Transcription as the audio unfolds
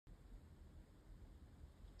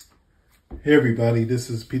Hey everybody, this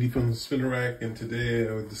is Petey from the Spinner Rack, and today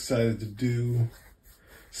I decided to do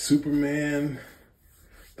Superman,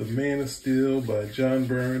 The Man of Steel by John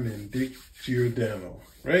Byrne and Dick Giordano,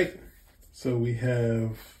 right? So we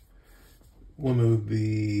have one of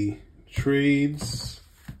the trades,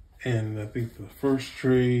 and I think the first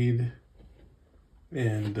trade,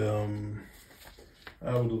 and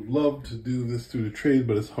I would have loved to do this through the trade,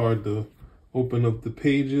 but it's hard to open up the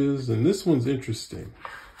pages, and this one's interesting.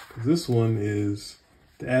 This one is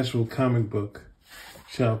the actual comic book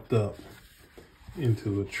chopped up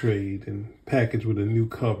into a trade and packaged with a new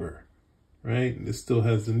cover, right? It still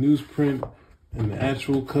has the newsprint and the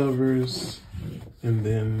actual covers, and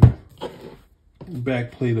then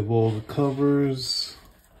back plate of all the covers,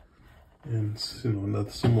 and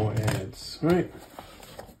some more ads, right?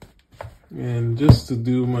 And just to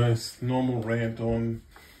do my normal rant on,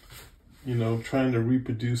 trying to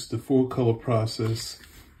reproduce the full color process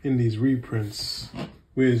in these reprints,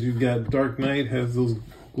 whereas you got Dark Knight has those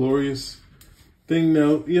glorious thing.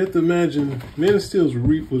 Now you have to imagine Man of Steel was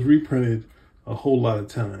reprinted a whole lot of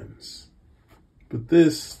times, but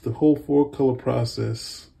this, the whole full color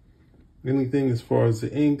process, anything as far as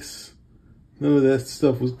the inks, none of that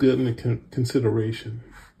stuff was good in consideration,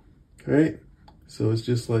 right? So it's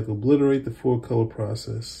just like obliterate the full color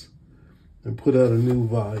process and put out a new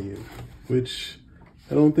volume, which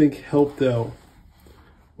I don't think helped out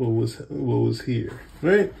what was here,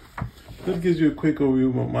 right? That gives you a quick overview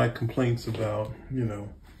of my complaints about,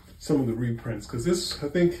 some of the reprints. Because this, I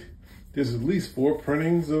think there's at least 4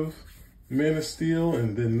 printings of Man of Steel,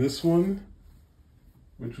 and then this one,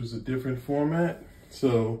 which was a different format.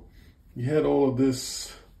 So you had all of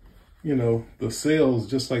this, the sales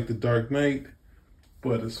just like the Dark Knight,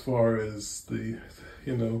 but as far as the,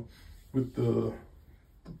 with the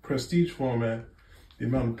prestige format, the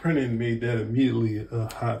amount of printing made that immediately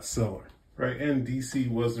a hot seller, right? And DC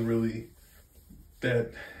wasn't really that.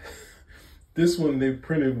 This one they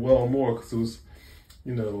printed well more because it was,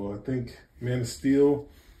 I think Man of Steel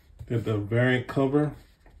had the variant cover,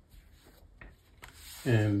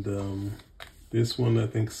 and this one I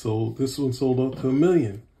think sold. This one sold up to 1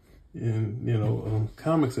 million in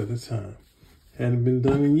comics at the time. Hadn't been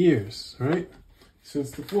done in years, right? Since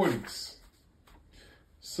the 40s.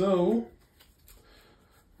 So,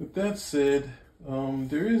 with that said,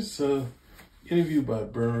 there is an interview by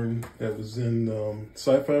Byrne that was in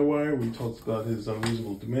Sci-Fi Wire where he talks about his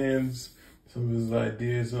unreasonable demands, some of his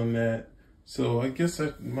ideas on that. So I guess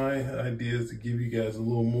my idea is to give you guys a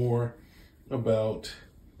little more about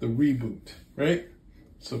the reboot, right?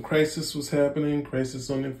 So Crisis was happening, Crisis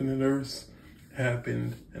on Infinite Earths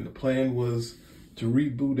happened, and the plan was to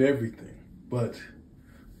reboot everything. But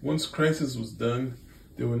once Crisis was done,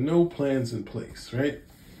 there were no plans in place, right?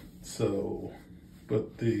 So,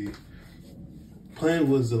 but the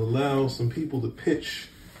plan was to allow some people to pitch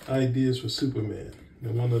ideas for Superman.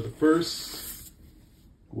 And one of the first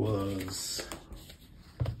was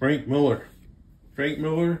Frank Miller. Frank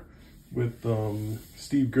Miller with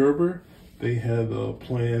Steve Gerber. They had a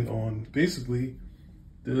plan on basically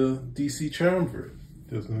the DC Triumvirate.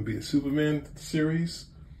 There was going to be a Superman series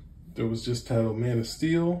that was just titled Man of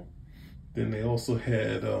Steel. Then they also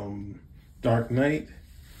had Dark Knight,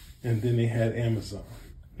 and then they had Amazon,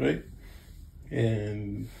 right?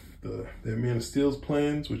 And their Man of Steel's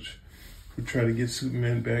plans, which would try to get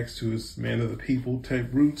Superman back to his man of the people type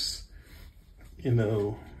roots, and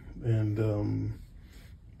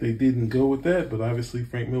they didn't go with that, but obviously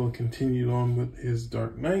Frank Miller continued on with his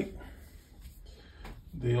Dark Knight.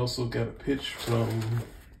 They also got a pitch from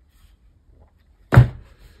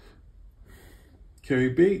Cary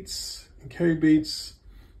Bates. And Cary Bates,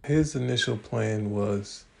 his initial plan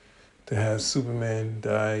was to have Superman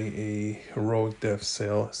die a heroic death,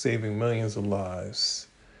 saving millions of lives.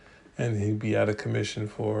 And he'd be out of commission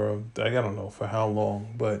for, I don't know for how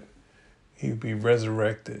long, but he'd be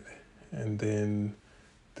resurrected. And then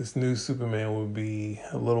this new Superman would be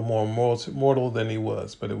a little more mortal than he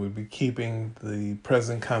was, but it would be keeping the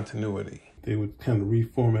present continuity. They would kind of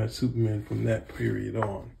reformat Superman from that period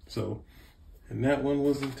on. So, and that one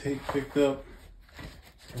wasn't picked up.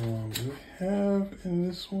 We have in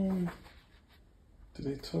this one, did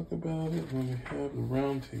they talk about it? When they have the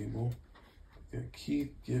round table, we got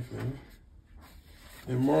Keith Giffen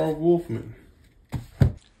and Marv Wolfman.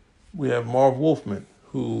 We have Marv Wolfman,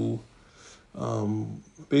 who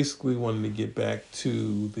basically wanted to get back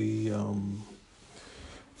to the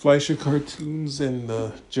Fleischer cartoons and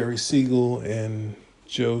the Jerry Siegel and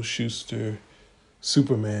Joe Shuster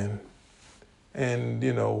Superman. And,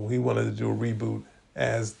 he wanted to do a reboot,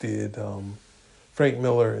 as did Frank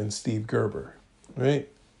Miller and Steve Gerber, right?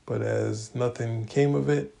 But as nothing came of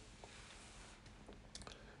it,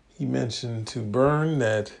 he mentioned to Byrne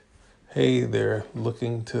that, hey, they're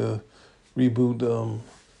looking to reboot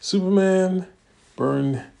Superman.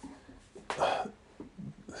 Byrne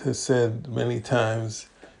has said many times,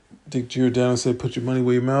 Dick Giordano said, put your money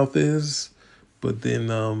where your mouth is. But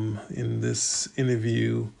then in this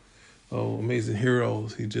interview, Amazing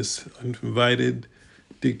Heroes, he just invited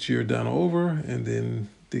Dick Giordano over, and then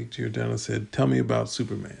Dick Giordano said, tell me about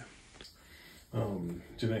Superman.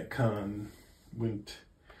 Jeanette Kahn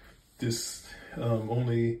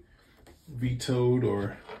only vetoed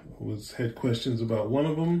or had questions about one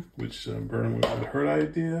of them, which Byrne was her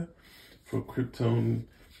idea for Krypton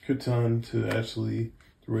to actually,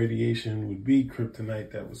 the radiation would be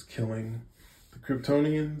kryptonite that was killing the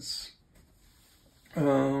Kryptonians.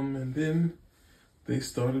 And then they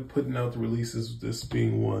started putting out the releases, this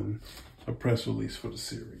being one, a press release for the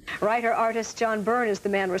series. Writer-artist John Byrne is the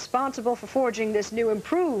man responsible for forging this new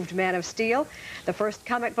improved Man of Steel. The first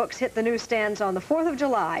comic books hit the newsstands on the 4th of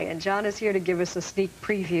July, and John is here to give us a sneak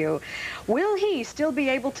preview. Will he still be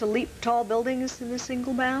able to leap tall buildings in a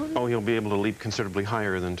single bound? Oh, he'll be able to leap considerably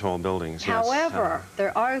higher than tall buildings, yes. However,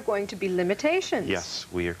 there are going to be limitations. Yes,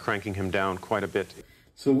 we are cranking him down quite a bit.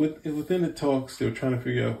 So within the talks, they were trying to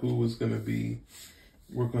figure out who was going to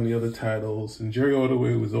work on the other titles, and Jerry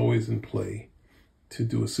Ordway was always in play to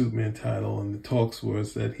do a Superman title, and the talks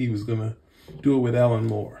was that he was going to do it with Alan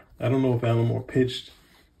Moore. I don't know if Alan Moore pitched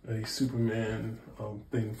a Superman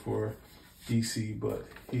thing for DC, but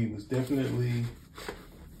he was definitely,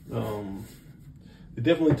 they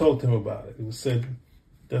definitely talked to him about it. It was said,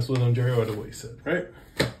 that's what Jerry Ordway said, right?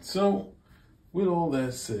 So, with all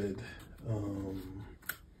that said,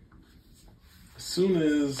 as soon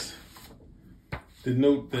as the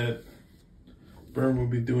note that Byrne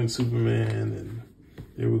would be doing Superman and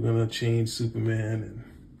they were going to change Superman and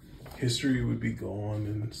history would be gone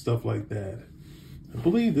and stuff like that. I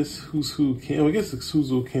believe this Who's Who came, I guess this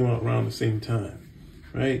Who's Who came out around the same time,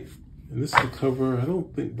 right? And this is the cover. I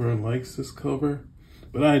don't think Byrne likes this cover,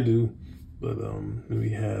 but I do. But then we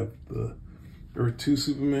have the Earth 2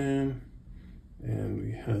 Superman and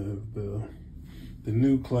we have the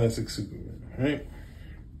new classic Superman, right?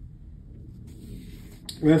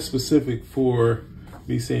 That's specific for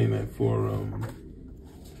me saying that for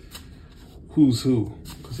Who's Who,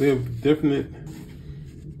 because they have a definite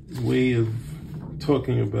way of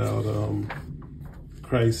talking about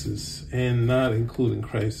Crisis and not including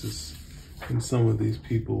Crisis in some of these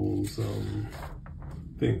people's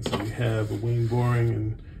things. So we have a Wayne Boring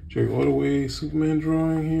and Jerry Ordway Superman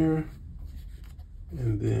drawing here,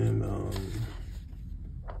 and then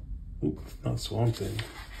not Swamp Thing.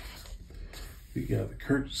 We got the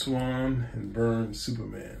Kurt Swan and Byrne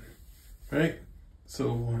Superman, right?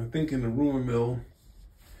 So I think in the rumor mill,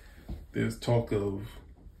 there's talk of,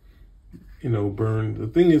 Byrne. The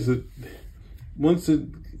thing is that once it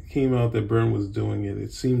came out that Byrne was doing it,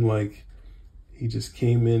 it seemed like he just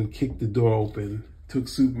came in, kicked the door open, took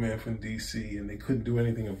Superman from DC, and they couldn't do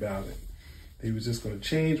anything about it. He was just going to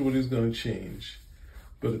change what he was going to change.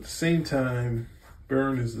 But at the same time,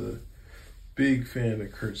 Byrne is a big fan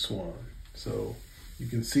of Kurt Swan. So you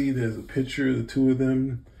can see there's a picture of the two of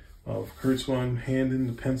them, of Kurt Swan handing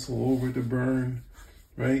the pencil over to Byrne,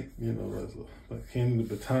 right? Like handing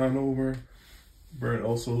the baton over. Byrne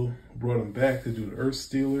also brought him back to do the Earth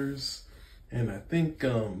Stealers. And I think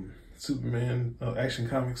Superman Action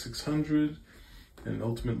Comics 600. And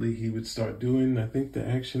ultimately he would start doing, I think, the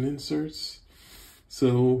action inserts.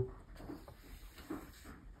 So,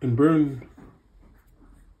 and Byrne,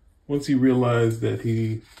 once he realized that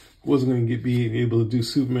he wasn't going to be able to do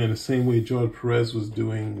Superman the same way George Perez was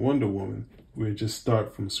doing Wonder Woman, where it just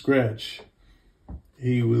start from scratch,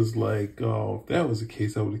 he was like, oh, if that was the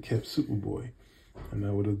case, I would have kept Superboy. And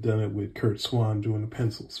I would have done it with Kurt Swan doing the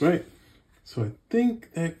pencils, right? So I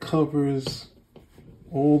think that covers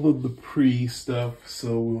all of the pre-stuff.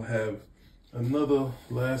 So we'll have another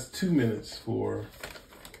last 2 minutes for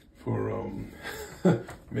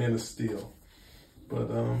Man of Steel.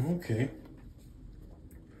 But, okay.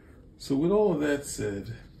 So with all of that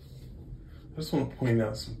said, I just want to point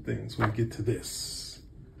out some things when we get to this,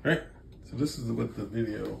 right? So this is what the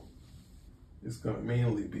video is going to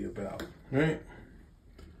mainly be about, right?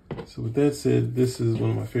 So with that said, this is one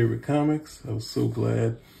of my favorite comics. I was so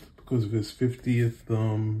glad because of his 50th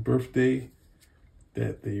birthday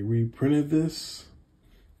that they reprinted this.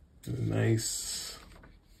 A nice,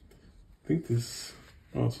 I think this,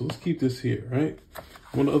 so let's keep this here, right?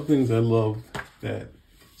 One of the other things I love that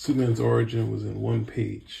Superman's origin was in one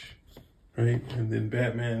page, right? And then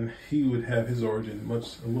Batman, he would have his origin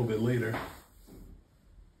a little bit later.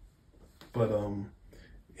 but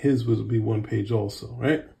his would be one page also,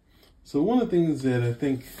 right? So one of the things that I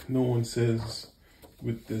think no one says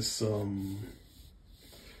with this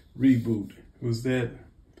reboot was that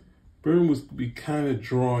Byrne would be kind of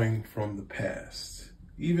drawing from the past.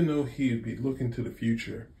 Even though he'd be looking to the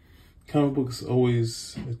future, comic books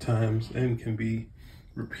always at times and can be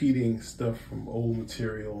repeating stuff from old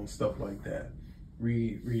material and stuff like that,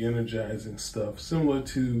 re-energizing stuff, similar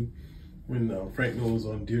to when Frank Miller was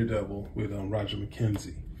on Daredevil with Roger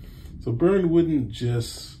McKenzie. So Byrne wouldn't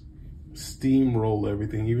just steamroll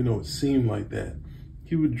everything, even though it seemed like that.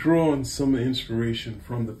 He would draw on some inspiration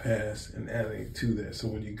from the past and adding it to that. So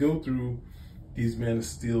when you go through these Man of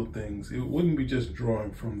Steel things, it wouldn't be just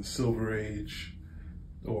drawing from the Silver Age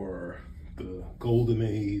or the Golden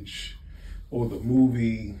Age or the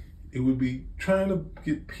movie. It would be trying to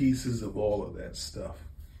get pieces of all of that stuff.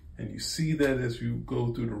 And you see that as you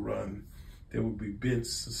go through the run, there would be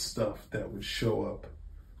bits of stuff that would show up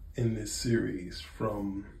in this series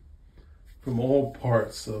from all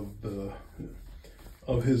parts of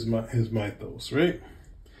his mythos, right?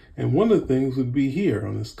 And one of the things would be here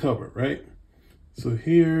on this cover, right? So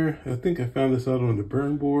here, I think I found this out on the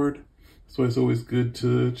Byrne board, so it's always good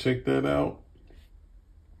to check that out.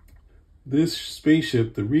 This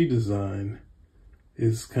spaceship, the redesign,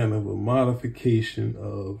 is kind of a modification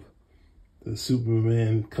of the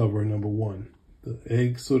Superman cover #1. The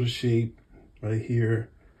egg sort of shape right here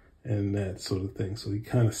and that sort of thing. So he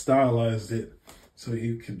kind of stylized it so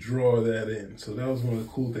you could draw that in. So that was one of the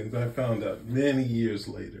cool things I found out many years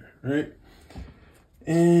later, right?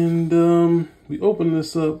 And we open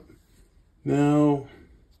this up. Now,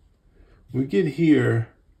 when we get here,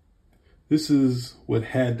 this is what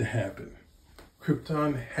had to happen.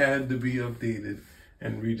 Krypton had to be updated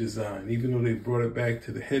and redesigned, even though they brought it back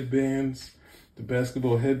to the headbands, the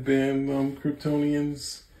basketball headband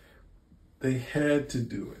Kryptonians. They had to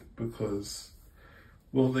do it because,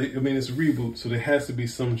 well, it's a reboot, so there has to be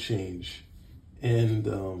some change. And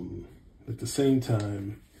at the same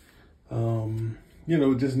time,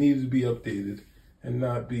 it just needed to be updated and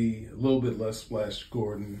not be a little bit less Flash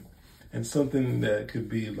Gordon and something that could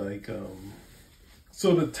be like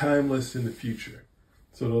sort of timeless in the future.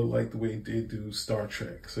 Sort of like the way they do Star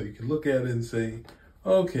Trek. So you can look at it and say,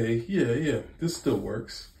 okay, yeah, this still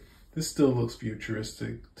works. This still looks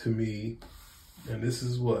futuristic to me. And this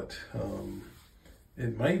is what,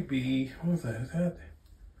 it might be, what was that? I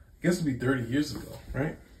guess it'd be 30 years ago,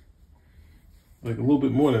 right? Like a little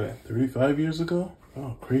bit more than that, 35 years ago?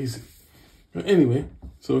 Oh, crazy. But anyway,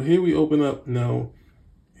 so here we open up now.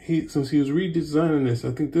 Since he was redesigning this,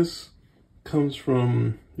 I think this comes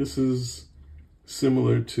from, this is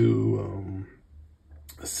similar to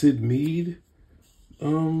a Sid Mead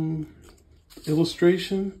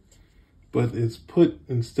illustration, but it's put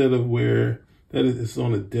instead of where that is, it's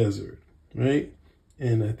on a desert, right?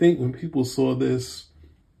 And I think when people saw this,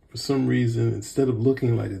 for some reason, instead of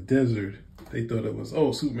looking like a desert, they thought it was,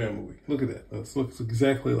 oh, Superman movie. Look at that. That looks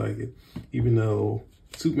exactly like it, even though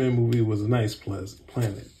Superman movie was a nice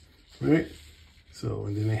planet, right? So,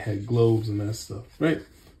 and then they had globes and that stuff, right?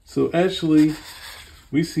 So actually,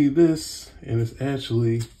 we see this, and it's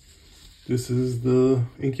actually, this is the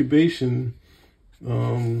incubation,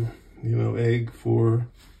 egg for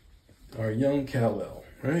our young Kal-El,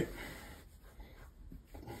 right?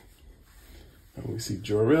 And we see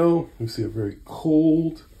Jor-El. We see a very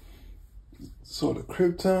cold sort of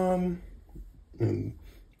Krypton, and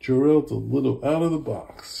Jor-El's a little out of the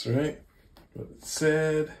box, right? But it's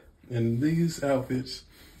sad. And these outfits,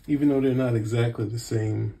 even though they're not exactly the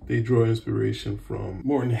same, they draw inspiration from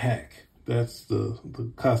Morton Hack. That's the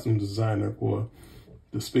costume designer for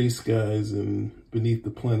the space guys in Beneath the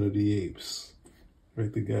Planet of the Apes,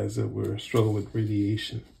 right? The guys that were struggling with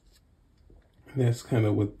radiation. And that's kind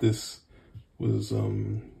of what this was,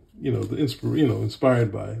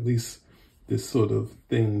 inspired by, at least this sort of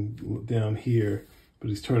thing down here, but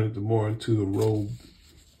he's turning it more into a robe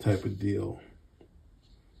type of deal.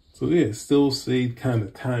 So yeah, it still stayed kind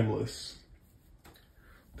of timeless,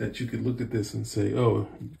 that you could look at this and say, oh,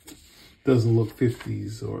 it doesn't look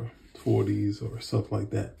 50s or 40s or stuff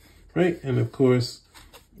like that, right? And of course,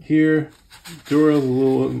 here, Jor-El's a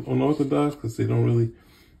little unorthodox because they don't really,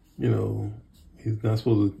 he's not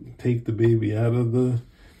supposed to take the baby out of the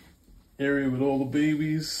area with all the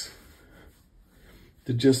babies,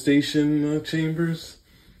 the gestation chambers.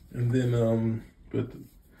 And then, but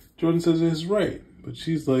Jordan says it's right. But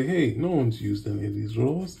she's like, hey, no one's used any of these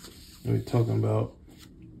roles. And we're talking about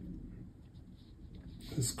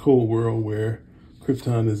this cold world where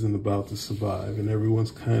Krypton isn't about to survive. And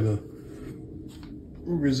everyone's kind of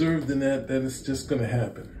reserved in that it's just going to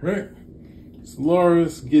happen, right? So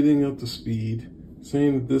Laura's getting up to speed,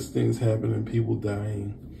 saying that this thing's happening, people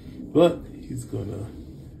dying, but he's gonna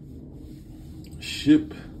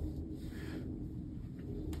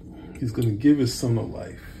he's gonna give his son a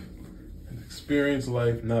life, an experience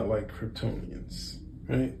life, not like Kryptonians,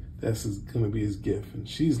 right? That's gonna be his gift. And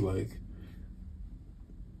she's like,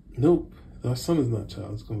 nope, our son is not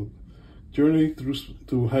child. It's gonna journey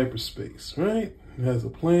through hyperspace, right? He has a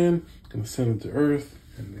plan, gonna send him to Earth,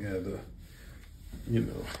 and they had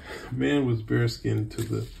man was bare skinned to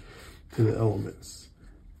the elements.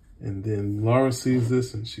 And then Laura sees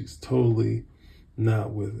this and she's totally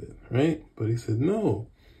not with it, right? But he said no.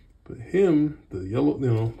 But him, the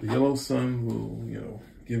yellow sun will,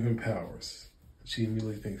 give him powers. She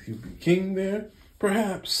immediately thinks he'll be king there,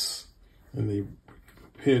 perhaps. And they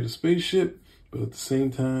prepare the spaceship, but at the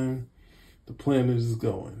same time, the planet is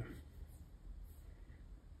going.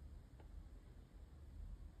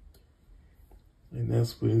 And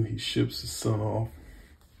that's when he ships his son off.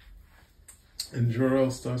 And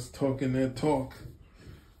Jor-El starts talking that talk,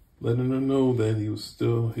 letting her know that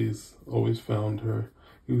he's always found her.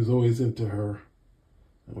 He was always into her.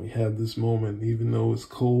 And we have this moment, even though it's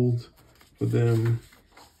cold for them.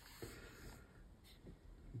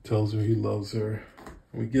 He tells her he loves her.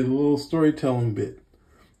 And we get a little storytelling bit.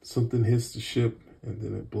 Something hits the ship and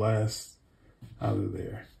then it blasts out of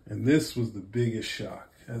there. And this was the biggest shock.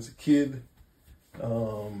 As a kid, I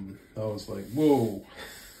was like, whoa,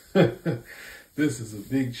 this is a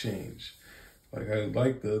big change. Like, I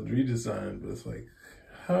like the redesign, but it's like,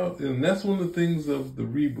 how? And that's one of the things of the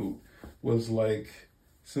reboot was like,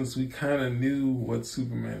 since we kind of knew what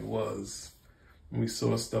Superman was, when we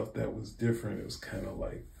saw stuff that was different, it was kind of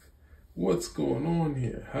like, what's going on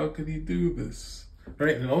here? How could he do this?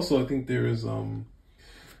 Right? And also, I think there is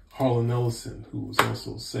Harlan Ellison, who was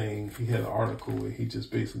also saying, he had an article where he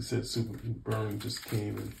just basically said Byrne just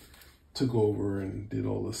came and took over and did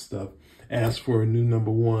all this stuff, asked for a new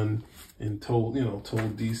 #1 and told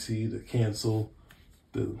DC to cancel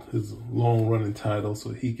his long-running title so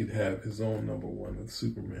he could have his own #1 with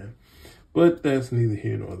Superman. But that's neither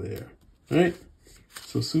here nor there, right?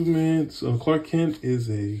 So Clark Kent is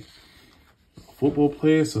a football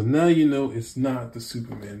player, so now it's not the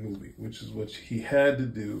Superman movie, which is what he had to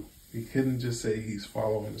do. He couldn't just say he's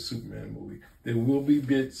following the Superman movie. There will be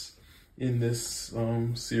bits in this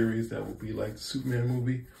series that will be like the Superman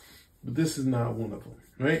movie, but this is not one of them,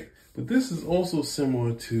 right? But this is also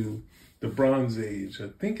similar to the Bronze Age. I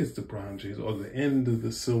think it's the Bronze Age or the end of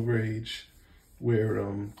the Silver Age, where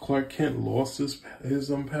Clark Kent lost his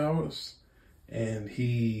powers, and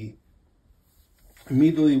he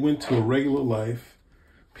immediately went to a regular life,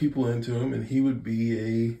 people into him, and he would be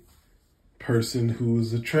a person who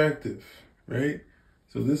is attractive, right?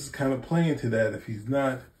 So this is kind of playing to that. If he's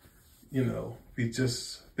not, if he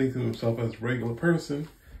just thinks of himself as a regular person,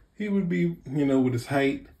 he would be, with his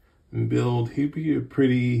height and build, he'd be a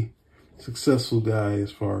pretty successful guy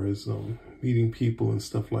as far as meeting people and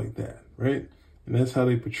stuff like that, right? And that's how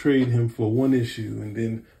they portrayed him for one issue. And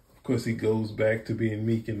then, of course, he goes back to being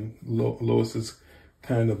meek, and Lois is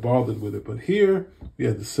kind of bothered with it. But here we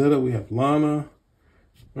have the setup, we have Lana,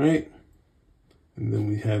 right? And then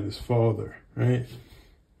we have his father, right?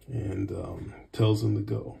 And tells him to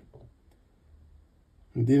go.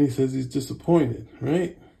 And then he says he's disappointed,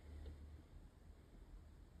 right?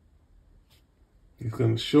 He's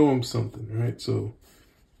going to show him something, right? So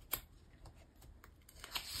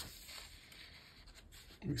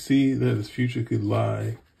we see that his future could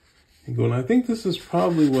lie and go. And I think this is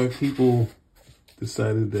probably why people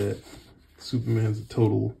decided that Superman's a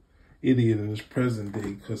total idiot in his present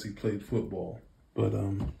day, because he played football. But,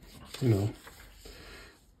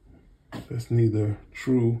 that's neither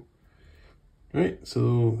true, right?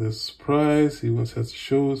 So there's a surprise. He has to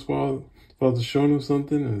show his father's showing him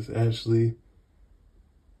something, and it's actually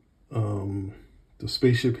the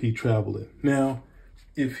spaceship he traveled in. Now,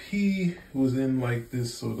 if he was in like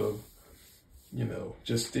this sort of,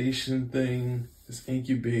 gestation thing, this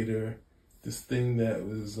incubator, this thing that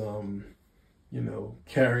was,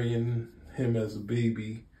 carrying him as a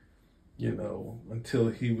baby, until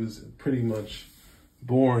he was pretty much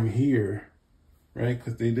born here, right?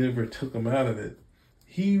 Because they never took him out of it.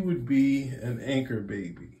 He would be an anchor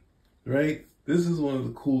baby, right? This is one of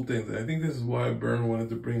the cool things. I think this is why Byrne wanted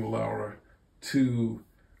to bring Laura to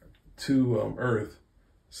Earth,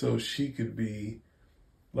 so she could be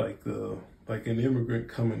like an immigrant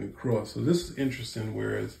coming across. So this is interesting.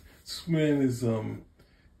 Whereas Superman is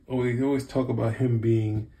we always talk about him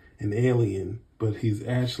being an alien, but he's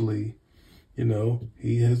actually,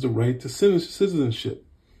 he has the right to citizenship.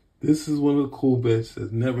 This is one of the cool bits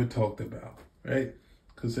that's never talked about, right?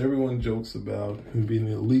 Because everyone jokes about him being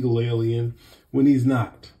an illegal alien when he's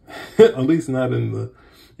not, at least not in the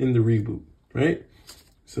reboot, right?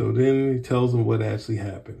 So then he tells them what actually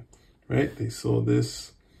happened, right? They saw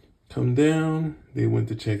this come down. They went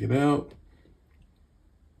to check it out.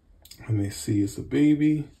 And they see it's a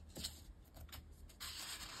baby,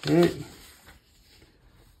 right?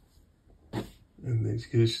 And they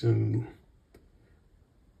get him.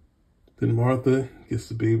 Then Martha gets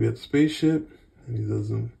the baby at the spaceship, and he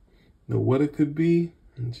doesn't know what it could be.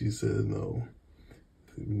 And she says, no,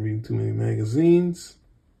 they've been reading too many magazines.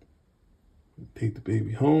 Take the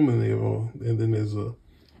baby home, and and then there's a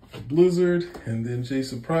blizzard, and then Jay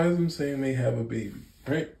surprises them saying they have a baby,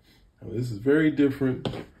 right? Now, this is very different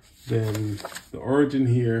than the origin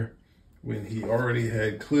here, when he already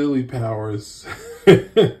had clearly powers,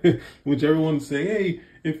 which everyone say, hey,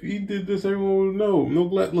 if he did this, everyone would know. No,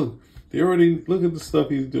 look, they already, look at the stuff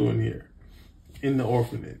he's doing here in the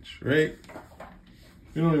orphanage, right?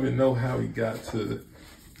 We don't even know how he got to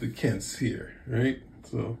the Kents here, right?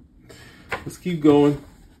 So let's keep going,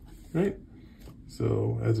 right?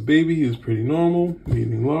 So as a baby, he was pretty normal,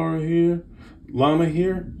 meeting Lana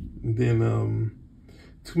here, and then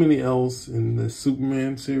too many L's in the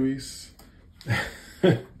Superman series.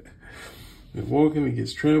 And walking, he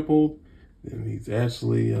gets trampled, and he's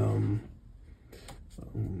actually like,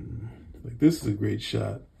 this is a great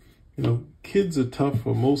shot. You know, kids are tough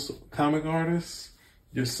for most comic artists.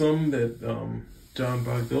 There's some that John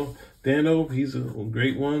Bogdano, he's a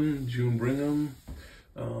great one. June Brigham,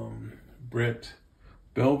 Brett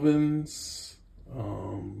Belvins,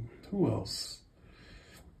 who else?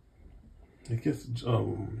 I guess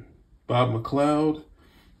Bob McLeod.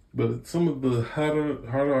 But some of the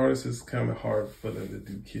harder artists, it's kind of hard for them to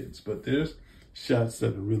do kids. But there's shots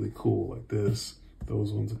that are really cool, like this.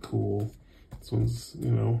 Those ones are cool. This one's,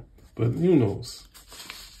 you know, but who knows?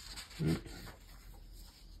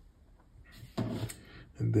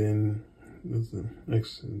 And then there's the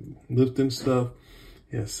extra lifting stuff.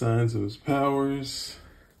 He has signs of his powers.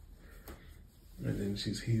 And then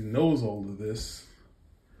he knows all of this,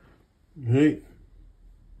 right?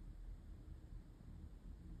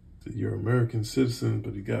 That you're an American citizen,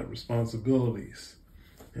 but you got responsibilities.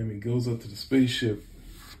 And he goes up to the spaceship.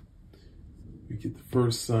 We get the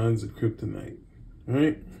first signs of kryptonite,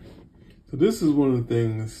 right? So this is one of the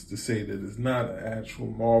things to say that it's not an actual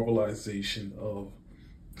Marvelization of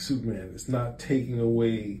Superman. It's not taking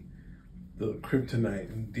away the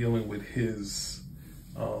kryptonite and dealing with his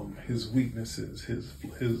weaknesses, his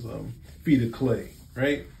feet of clay,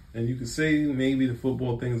 right? And you could say maybe the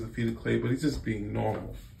football thing is a feet of clay, but he's just being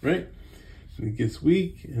normal, right? And he gets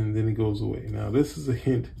weak, and then he goes away. Now, this is a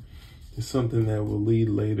hint to something that will lead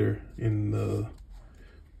later in the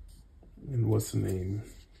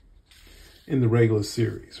regular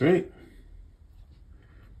series, right?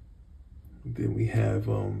 Then we have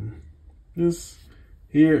this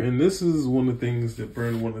here, and this is one of the things that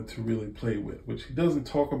Byrne wanted to really play with, which he doesn't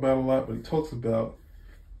talk about a lot, but he talks about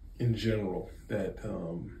in general, that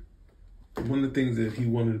one of the things that he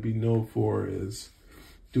wanted to be known for is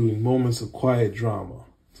doing moments of quiet drama.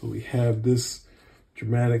 So we have this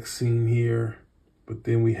dramatic scene here, but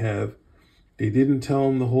then we have, they didn't tell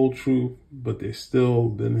him the whole truth, but they're still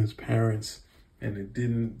been his parents, and it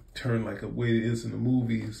didn't turn like a way it is in the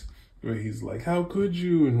movies where he's like, how could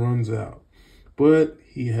you, and runs out. But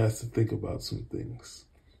he has to think about some things,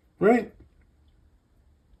 right?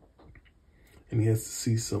 And he has to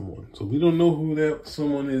see someone. So we don't know who that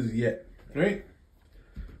someone is yet, right?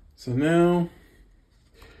 So now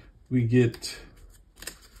we get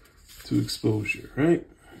to exposure, right?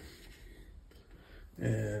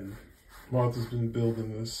 And Martha's been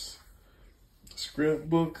building this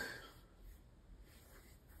scrapbook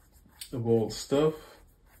of all the stuff.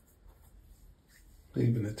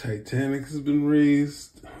 Even the Titanic has been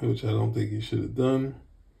raised, which I don't think he should have done.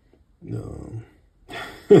 No.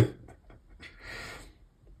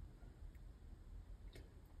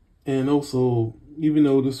 And also, even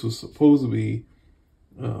though this was supposed to be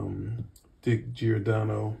Dick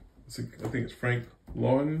Giordano, I think it's Frank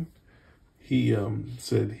Lawton, he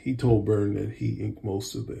said, he told Byrne that he inked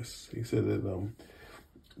most of this. He said that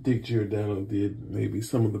Dick Giordano did maybe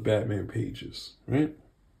some of the Batman pages, right?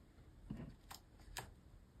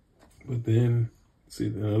 But then, see,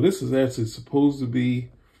 now this is actually supposed to be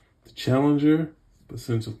the Challenger, but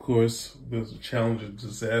since, of course, there's a Challenger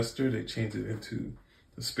disaster, they changed it into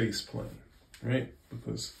the space plane, right?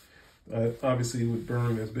 Because obviously with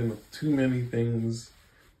Byrne, there's been too many things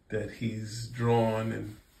that he's drawn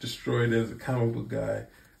and destroyed as a comic book guy,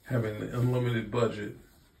 having an unlimited budget,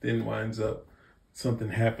 then winds up something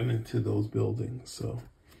happening to those buildings. So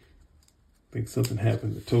I think something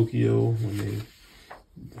happened to Tokyo when they,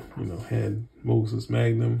 had Moses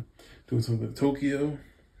Magnum doing something to Tokyo,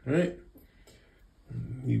 right?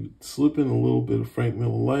 He would slip in a little bit of Frank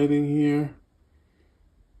Miller lighting here,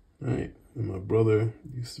 right? And my brother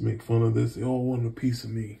used to make fun of this. They all wanted a piece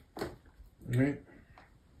of me, right?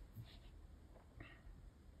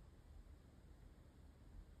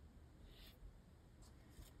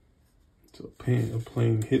 So a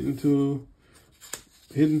plane hit into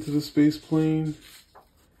the space plane.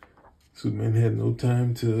 Superman had no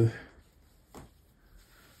time to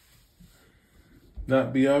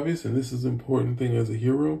not be obvious, and this is an important thing as a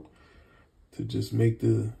hero, to just make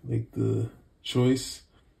the choice,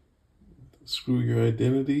 screw your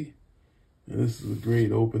identity. And this is a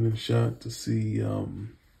great opening shot to see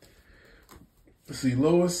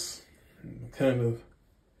Lois. Kind of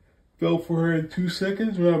fell for her in 2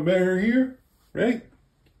 seconds when I met her here, right?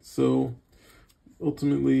 So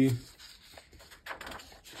ultimately,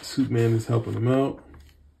 Superman is helping him out,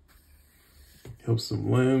 helps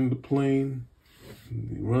him land the plane.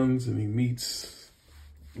 He runs and he meets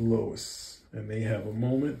Lois, and they have a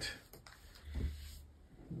moment.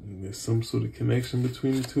 And there's some sort of connection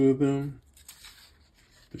between the two of them.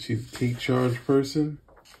 She's a take charge person,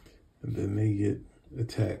 and then they get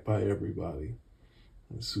attacked by everybody.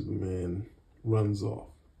 And Superman runs off.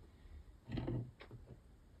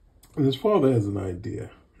 And his father has an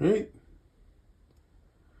idea, right?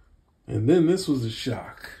 And then this was a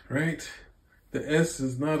shock, right? The S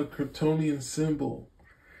is not a Kryptonian symbol.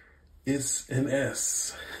 It's an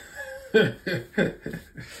S. And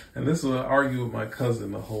this is what I argue with my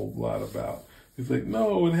cousin a whole lot about. He's like,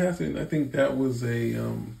 no, it hasn't. I think that was a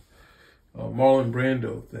Marlon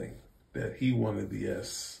Brando thing, that he wanted the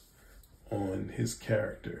S on his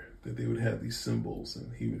character, that they would have these symbols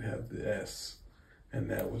and he would have the S. And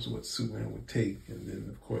that was what Superman would take. And then,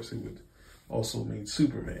 of course, it would also mean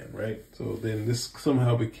Superman, right? So then this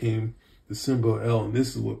somehow became the symbol L, and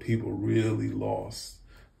this is what people really lost,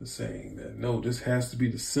 the saying that, no, this has to be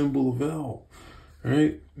the symbol of L,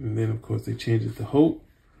 right? And then, of course, they changed it to Hope,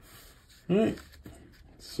 right?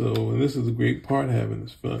 So, and this is a great part, having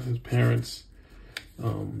his parents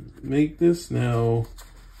make this. Now,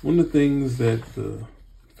 one of the things that the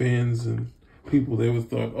fans and people, they would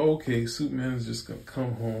thought, oh, okay, Superman is just going to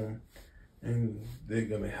come home and they're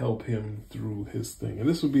going to help him through his thing. And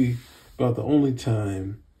this would be about the only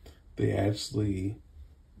time they actually,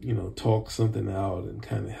 talked something out and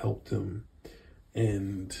kind of helped him.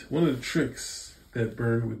 And one of the tricks that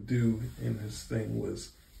Byrne would do in his thing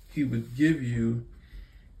was he would give you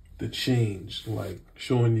the change, like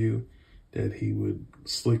showing you that he would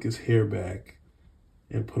slick his hair back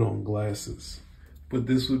and put on glasses. But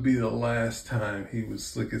this would be the last time he would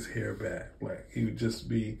slick his hair back. Like he just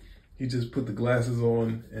put the glasses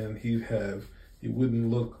on and he wouldn't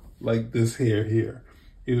look like this hair here.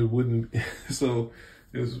 It wouldn't. So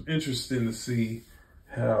it was interesting to see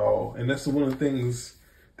how, and that's one of the things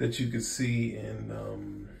that you could see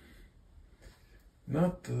in,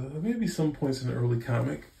 maybe some points in the early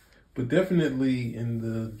comic, but definitely in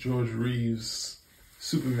the George Reeves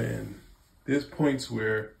Superman, there's points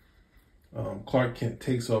where Clark Kent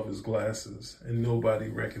takes off his glasses and nobody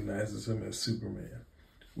recognizes him as Superman,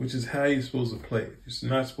 which is how you're supposed to play it.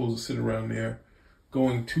 You're not supposed to sit around there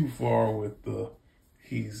going too far with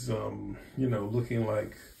he's looking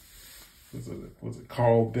like, was it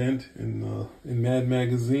Carl Bent in Mad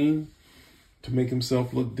Magazine, to make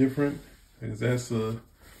himself look different, because that's a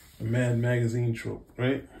Mad Magazine trope,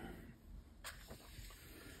 right?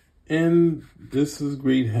 And this is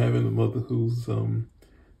great, having a mother who's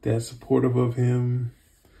that supportive of him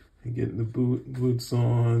and getting the boots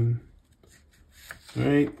on,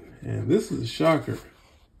 right? And this is a shocker.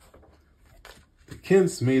 The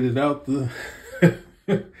Kents made it out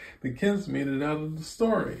the Kents made it out of the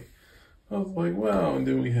story. I was like, wow. And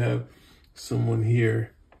then we have someone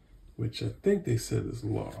here, which I think they said is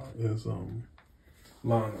Lana.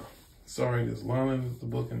 Sorry, there's Lana in the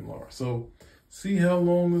book and Laura. So see how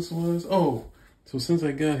long this was? Oh, so since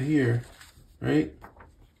I got here, right?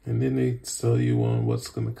 And then they tell you on what's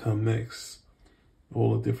going to come next.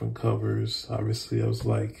 All the different covers. Obviously, I was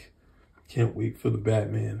like, can't wait for the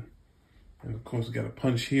Batman. And of course, we got a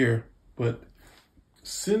punch here. But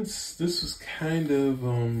since this was kind of,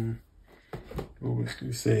 what would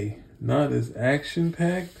we say, not as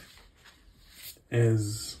action-packed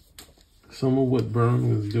as some of what Byrne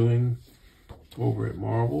was doing over at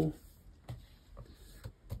Marvel,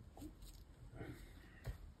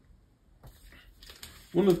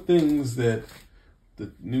 one of the things that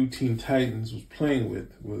the new Teen Titans was playing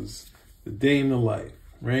with was the day in the life,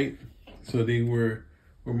 right? So they were,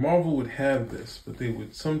 where Marvel would have this, but they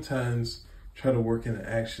would sometimes try to work in an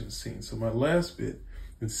action scene. So my last bit,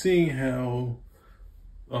 and seeing how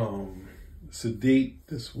sedate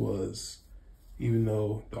this was, even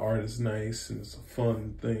though the art is nice and it's a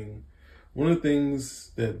fun thing. One of the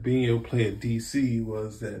things that being able to play at DC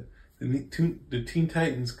was that the Teen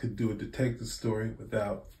Titans could do a detective story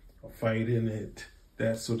without a fight in it,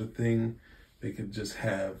 that sort of thing. They could just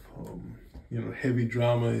have, heavy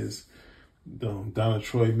drama is Donna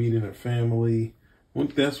Troy meeting her family.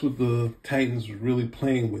 That's what the Titans were really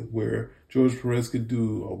playing with, where George Perez could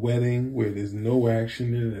do a wedding where there's no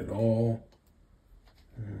action in it at all.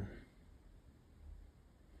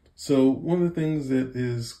 So one of the things that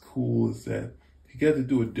is cool is that he got to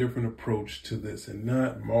do a different approach to this and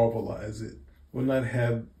not Marvelize it, or not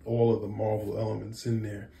have all of the Marvel elements in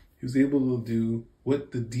there. He was able to do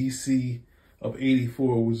what the DC of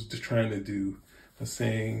 '84 was just trying to do,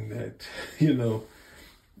 saying that,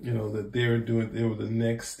 that they were the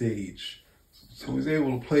next stage. So he was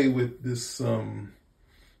able to play with this,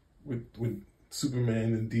 with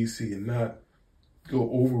Superman and DC and not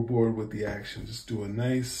go overboard with the action. Just do a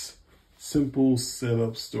nice, simple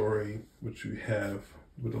setup story, which we have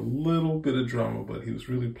with a little bit of drama, but he was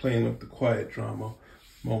really playing up the quiet drama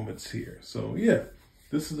moments here. So yeah,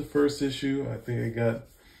 this is the first issue. I think I got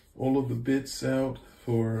all of the bits out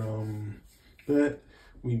for that.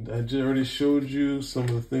 I just already showed you some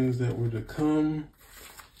of the things that were to come,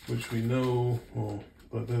 which we know,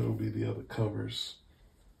 but that'll be the other covers.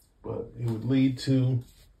 But it would lead to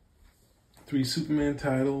 3 Superman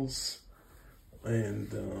titles,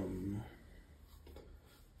 and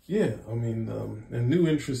a new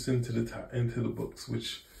interest into the books,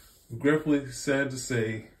 which regretfully sad to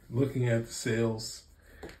say, looking at the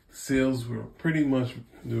sales were pretty much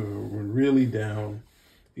were really down,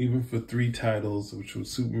 even for 3 titles, which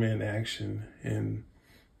was Superman Action and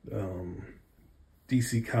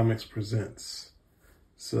DC Comics Presents.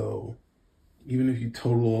 So even if you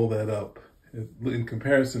total all that up, in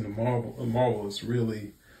comparison to Marvel is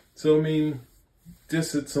really, so I mean,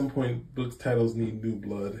 just at some point, book titles need new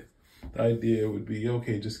blood. The idea would be,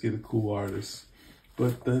 okay, just get a cool artist.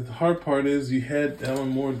 But the hard part is you had Alan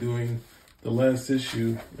Moore doing the last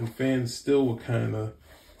issue, and fans still were kind of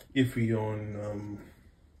iffy on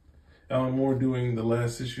Alan Moore doing the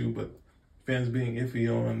last issue, but fans being iffy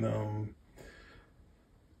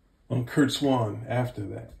on Kurt Swan after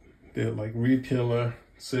that. They're like, retailer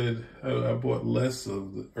said, I bought less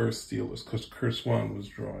of the Earth Stealers because Kurt Swan was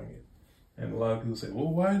drawing it. And a lot of people say,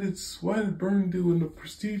 well, why did Byrne do in the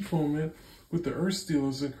Prestige format with the Earth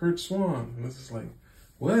Stealers and Kurt Swan? And it's just like,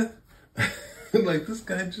 what? Like, this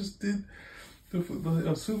guy just did the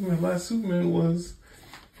Superman. Last Superman was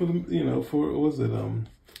for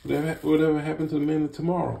whatever happened to the Man of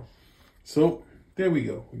Tomorrow. So there we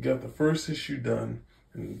go. We got the first issue done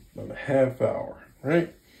in about a half hour,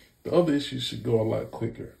 right? The other issues should go a lot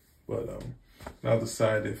quicker, but I'll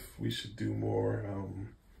decide if we should do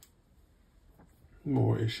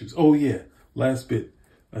more issues. Oh yeah, last bit.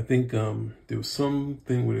 I think there was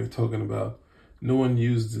something where they were talking about no one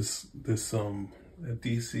used this at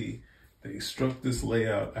DC. They struck this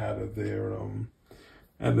layout out of their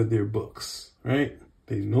books, right?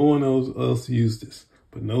 No one else used this,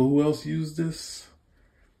 but know who else used this?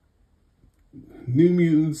 New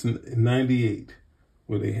Mutants in '98.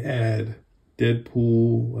 Where they had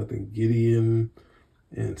Deadpool, I think Gideon,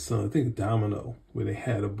 and I think Domino, where they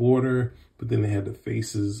had a border, but then they had the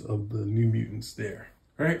faces of the New Mutants there,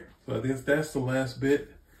 right? So I guess that's the last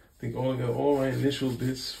bit. I think I got all my initial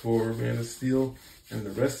bits for Man of Steel, and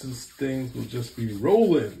the rest of the things will just be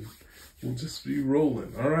rolling.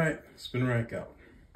 All right, Spin Rack out.